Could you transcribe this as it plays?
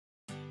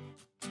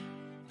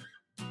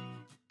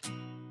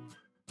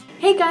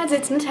Hey guys,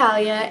 it's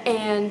Natalia,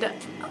 and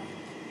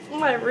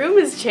my room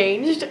has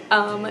changed.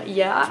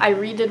 Yeah, I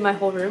redid my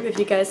whole room. If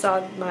you guys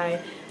saw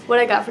my what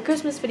I got for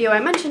Christmas video, I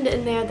mentioned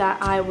in there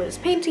that I was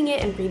painting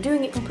it and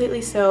redoing it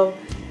completely, so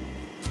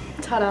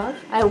ta-da.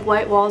 I have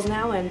white walls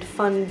now and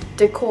fun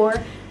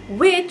decor,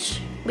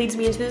 which leads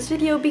me into this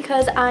video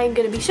because I'm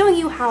going to be showing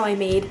you how I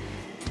made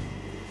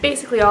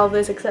basically all of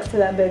this except for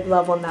that big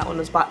love one. That one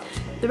was bought.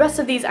 The rest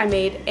of these I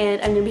made,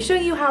 and I'm going to be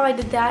showing you how I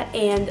did that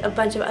and a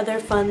bunch of other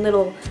fun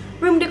little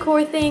room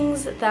decor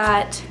things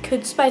that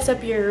could spice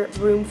up your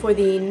room for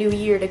the new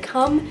year to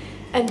come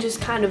and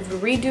just kind of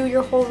redo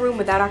your whole room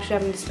without actually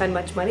having to spend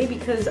much money,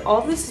 because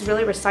all of this is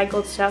really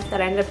recycled stuff that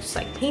I ended up just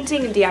like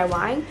painting and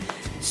DIYing.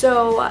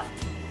 So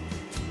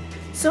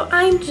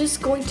I'm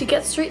just going to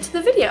get straight to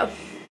the video.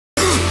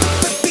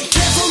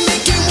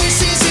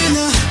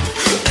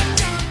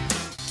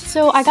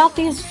 So I got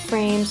these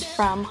frames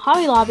from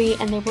Hobby Lobby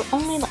and they were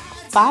only like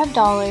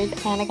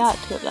 $5 and I got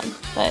 2 of them,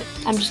 but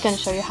I'm just going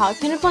to show you how I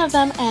painted one of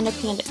them, and I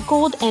painted it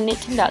gold and it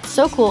turned out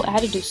so cool. I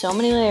had to do so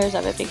many layers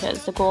of it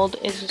because the gold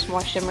is just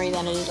more shimmery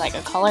than it is like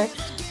a color,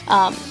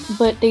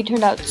 but they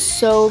turned out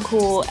so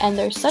cool and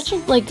they're such a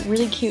like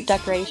really cute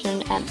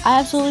decoration and I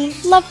absolutely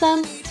love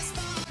them.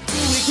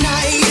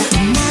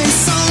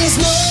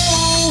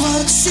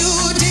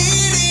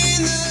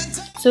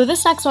 So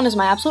this next one is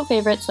my absolute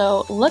favorite,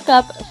 so look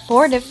up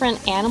 4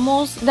 different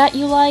animals that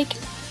you like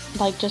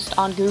just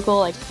on Google,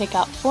 like pick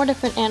out 4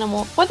 different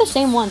animals, or the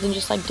same ones and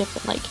just like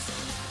different like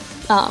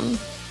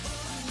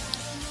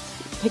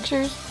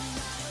pictures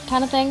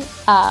kind of thing.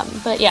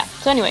 But yeah,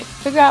 so anyway,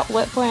 figure out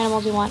what 4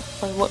 animals you want,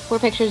 or what 4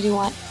 pictures you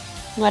want,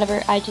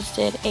 whatever. I just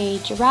did a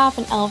giraffe,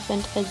 an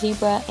elephant, a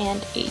zebra,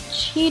 and a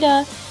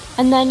cheetah,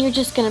 and then you're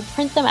just gonna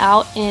print them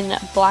out in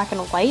black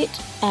and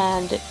white,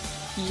 and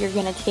you're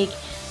gonna take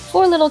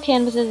 4 little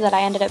canvases that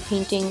I ended up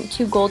painting,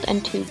 2 gold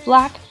and 2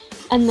 black,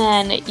 and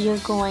then you're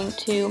going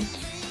to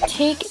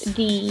take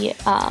the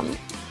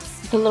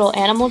little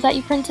animals that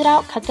you printed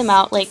out, cut them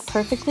out like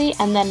perfectly,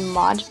 and then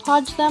Mod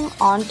Podge them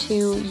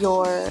onto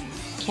your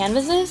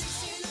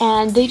canvases,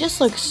 and they just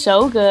look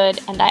so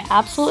good, and I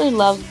absolutely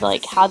love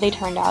like how they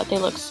turned out. They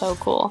look so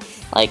cool,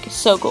 like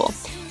so cool.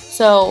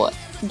 So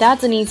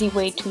that's an easy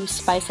way to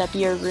spice up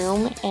your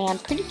room,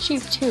 and pretty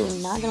cheap too,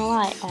 not gonna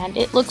lie, and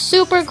it looks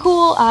super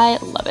cool. I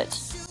love it.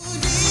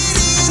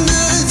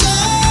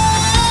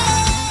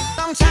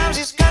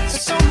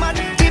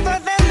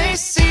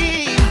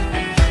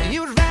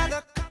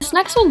 This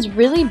next one's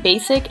really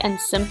basic and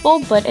simple,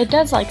 but it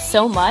does like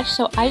so much,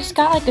 so I just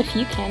got like a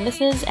few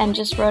canvases and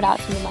just wrote out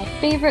some of my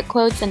favorite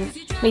quotes and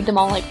made them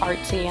all like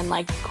artsy and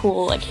like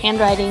cool like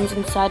handwritings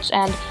and such.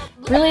 And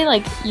really,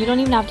 like, you don't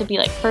even have to be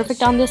like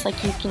perfect on this,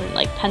 like you can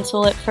like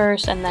pencil it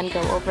first and then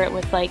go over it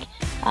with like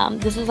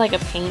this is like a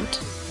paint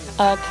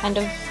kind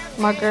of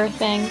marker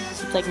thing.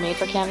 It's like made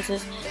for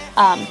canvases.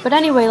 But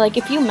anyway, like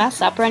if you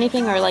mess up or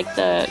anything, or like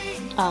the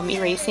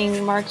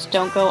erasing marks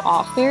don't go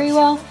off very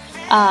well,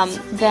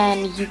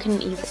 then you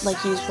can either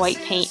like use white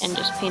paint and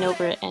just paint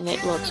over it and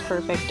it looks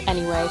perfect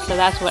anyway. So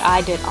that's what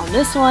I did on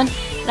this one,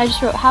 and I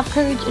just wrote "Have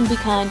courage and be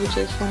kind," which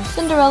is from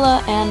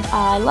Cinderella, and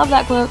I love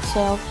that quote,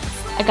 so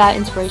I got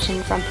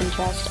inspiration from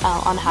Pinterest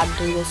on how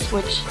to do this,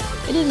 which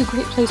it is a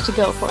great place to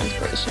go for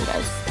inspiration,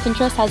 guys.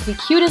 Pinterest has the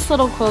cutest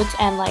little quotes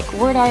and like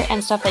word art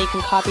and stuff that you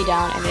can copy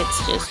down, and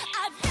it's just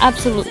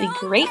absolutely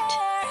great.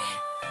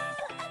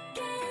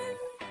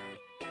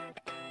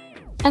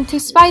 And to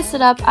spice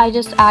it up, I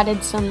just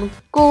added some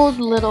gold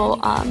little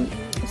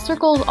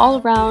circles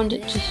all around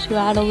just to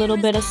add a little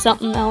bit of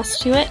something else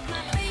to it.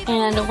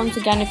 And once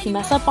again, if you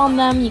mess up on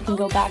them, you can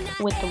go back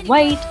with the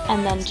white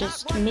and then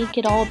just make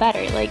it all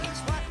better, like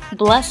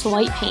bless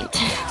white paint.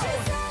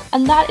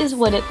 And that is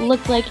what it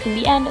looked like in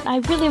the end, and I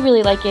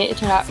really like it. It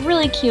turned out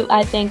really cute,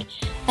 I think.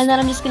 And then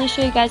I'm just going to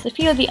show you guys a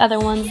few of the other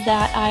ones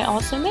that I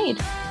also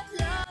made.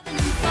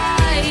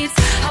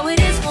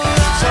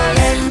 So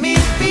let me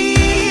be,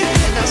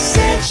 and I'll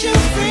set you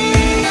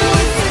free.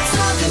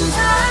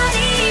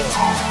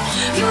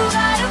 You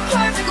got a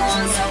perfect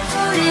one, so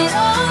put it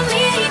on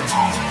me.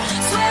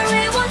 Swear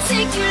it won't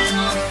take you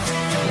long.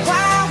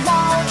 Why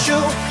won't you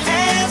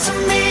answer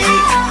me?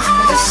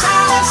 The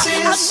silence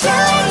is so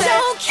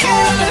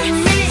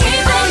killing me.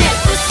 Even if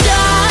the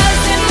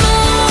stars and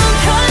moon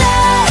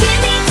collide, keep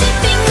me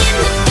dipping in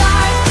the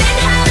dark, then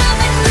head up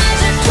and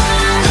measure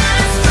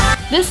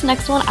twice. This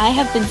next one I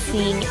have been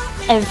seeing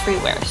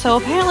everywhere. So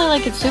apparently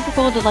like it's super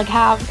cool to like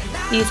have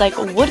these like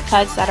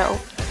woodcuts that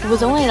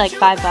was only like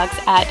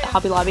 $5 at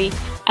Hobby Lobby,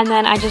 and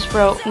then I just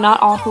wrote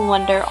 "Not all who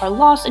wander are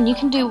lost," and you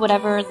can do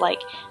whatever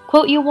like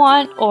quote you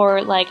want,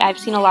 or like I've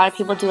seen a lot of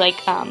people do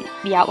like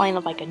the outline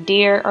of like a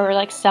deer or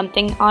like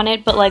something on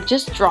it, but like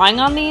just drawing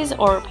on these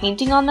or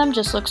painting on them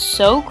just looks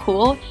so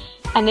cool,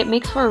 and it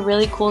makes for a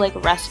really cool like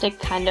rustic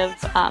kind of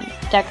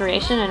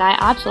decoration, and I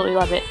absolutely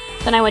love it.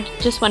 Then I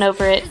just went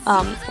over it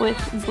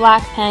with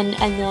black pen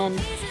and then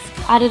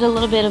added a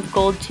little bit of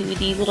gold to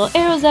the little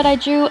arrows that I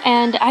drew,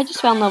 and I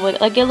just fell in love with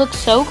it. Like, it looks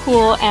so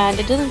cool, and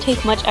it doesn't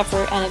take much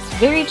effort, and it's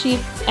very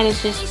cheap, and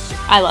it's just,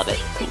 I love it.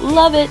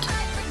 Love it!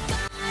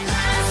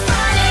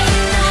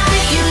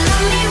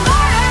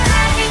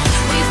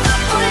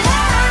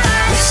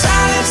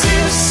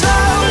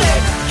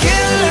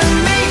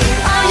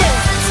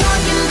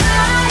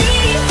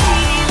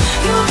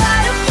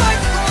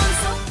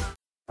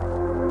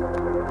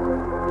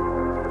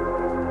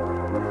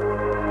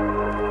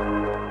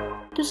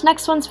 this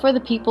next one's for the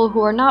people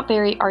who are not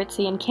very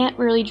artsy and can't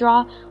really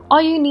draw.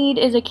 All you need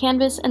is a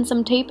canvas and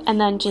some tape, and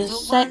then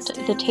just set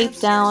the tape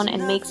down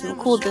and make some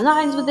cool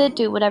designs with it.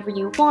 Do whatever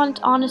you want,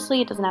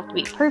 honestly, it doesn't have to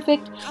be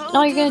perfect. And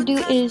all you're going to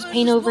do is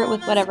paint over it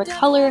with whatever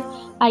color.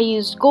 I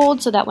used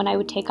gold so that when I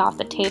would take off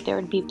the tape there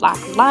would be black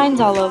lines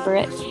all over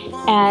it.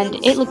 And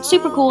it looked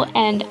super cool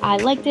and I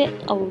liked it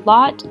a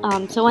lot.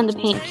 So when the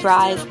paint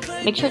dries,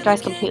 make sure it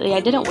dries completely.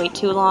 I didn't wait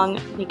too long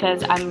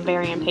because I'm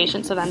very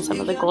impatient, so then some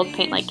of the gold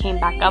paint like came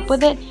back up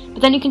with it.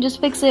 But then you can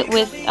just fix it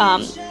with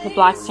the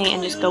black paint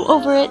and just go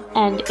over it,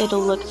 and it'll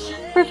look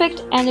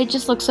perfect, and it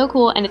just looks so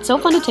cool, and it's so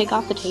fun to take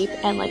off the tape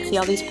and like see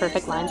all these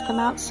perfect lines come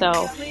out.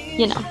 So,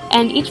 you know,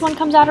 and each one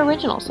comes out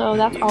original, so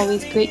that's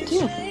always great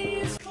too.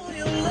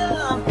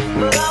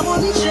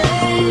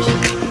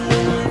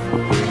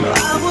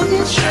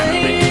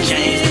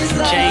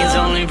 Chains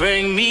only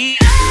bring me.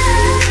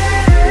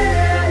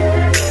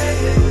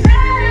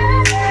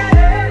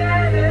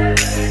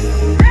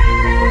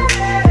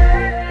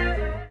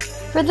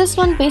 For this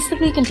one,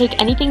 basically you can take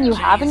anything you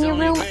have in your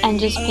room and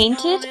just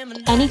paint it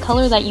any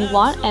color that you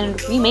want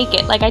and remake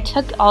it. Like I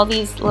took all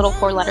these little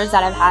 4 letters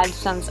that I've had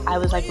since I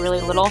was like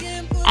really little,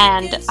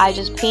 and I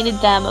just painted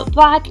them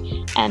black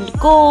and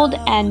gold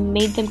and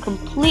made them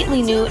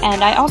completely new.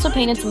 And I also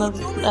painted some of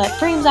the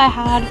frames I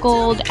had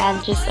gold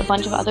and just a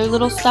bunch of other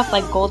little stuff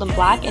like gold and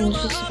black, and it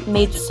just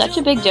made such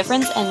a big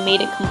difference and made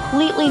it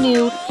completely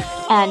new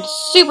and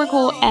super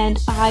cool, and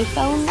I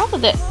fell in love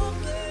with it.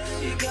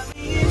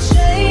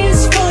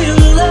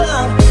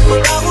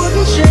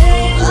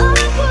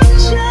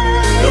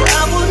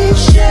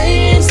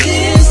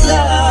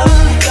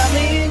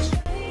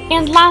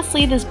 And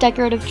lastly, this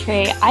decorative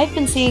tray. I've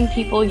been seeing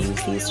people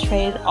use these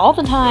trays all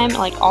the time,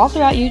 like all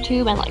throughout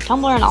YouTube and like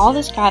Tumblr and all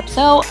this crap.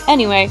 So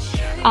anyway,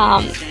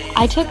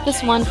 I took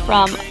this one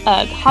from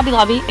Hobby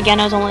Lobby. Again,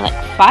 it was only like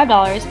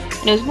 $5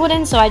 and it was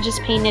wooden, so I just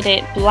painted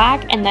it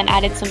black and then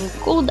added some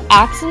gold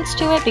accents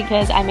to it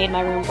because I made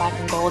my room black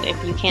and gold,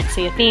 if you can't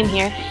see a theme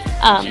here.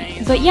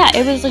 But yeah,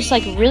 it was just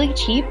like really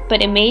cheap,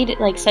 but it made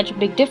like such a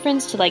big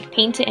difference to like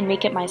paint it and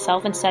make it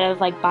myself instead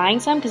of like buying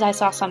some, because I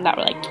saw some that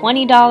were like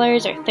 $20 or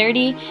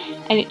 $30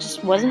 and it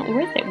just wasn't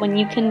worth it when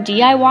you can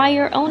DIY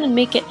your own and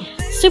make it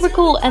super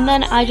cool. And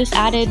then I just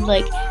added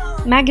like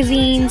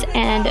magazines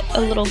and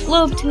a little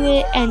globe to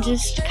it and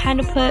just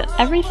kind of put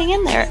everything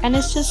in there, and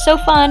it's just so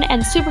fun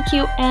and super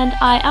cute and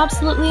I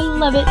absolutely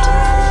love it.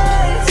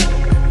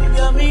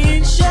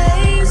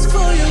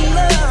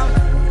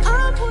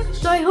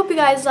 So I hope you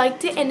guys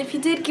liked it, and if you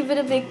did, give it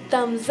a big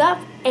thumbs up,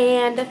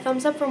 and a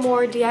thumbs up for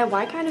more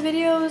DIY kind of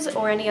videos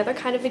or any other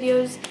kind of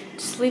videos.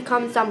 Just leave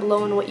comments down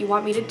below on what you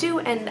want me to do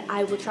and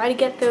I will try to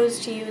get those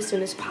to you as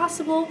soon as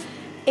possible.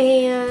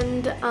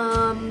 And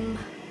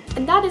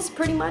that is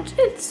pretty much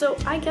it. So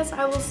I guess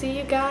I will see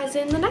you guys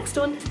in the next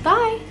one.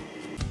 Bye!